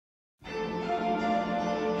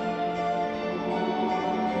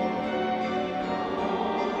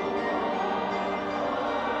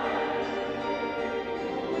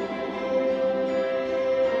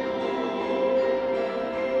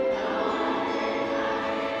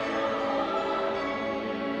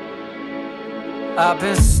I've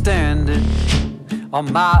been standing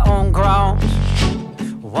on my own ground,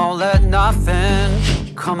 won't let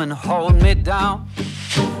nothing come and hold me down.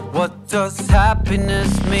 What does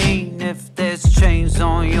happiness mean if there's chains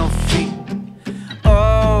on your feet?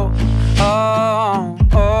 Oh, oh,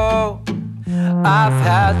 oh. I've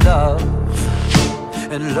had love,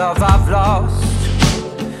 and love I've lost,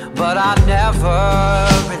 but I never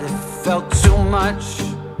really felt too much.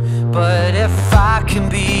 But if I can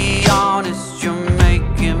be honest, you're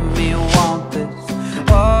making me want this.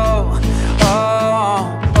 Oh,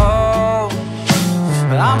 oh, oh.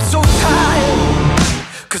 I'm so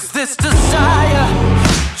tired, 'cause this desire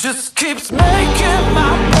just keeps making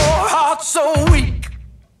my poor heart so weak.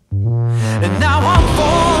 And now I'm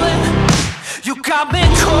falling, you got me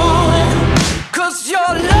crawling, 'cause your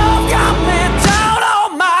love got me down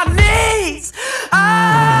on my knees.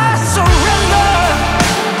 I surrender.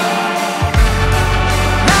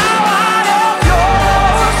 Now I am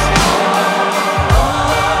yours.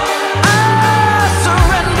 I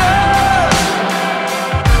surrender.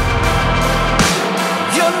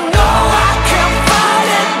 You know I can't fight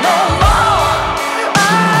it no more.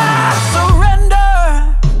 I surrender.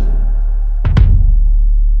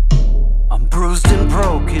 I'm bruised and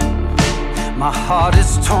broken, my heart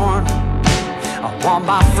is torn. I want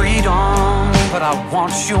my freedom, but I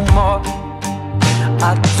want you more.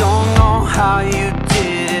 I don't know how you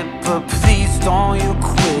did it, but please don't you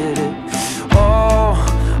quit it. Oh,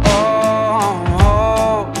 oh,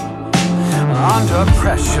 oh. Under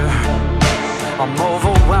pressure, I'm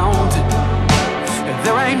overwhelmed, and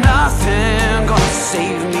there ain't nothing gonna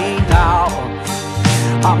save me now.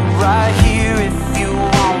 I'm right here if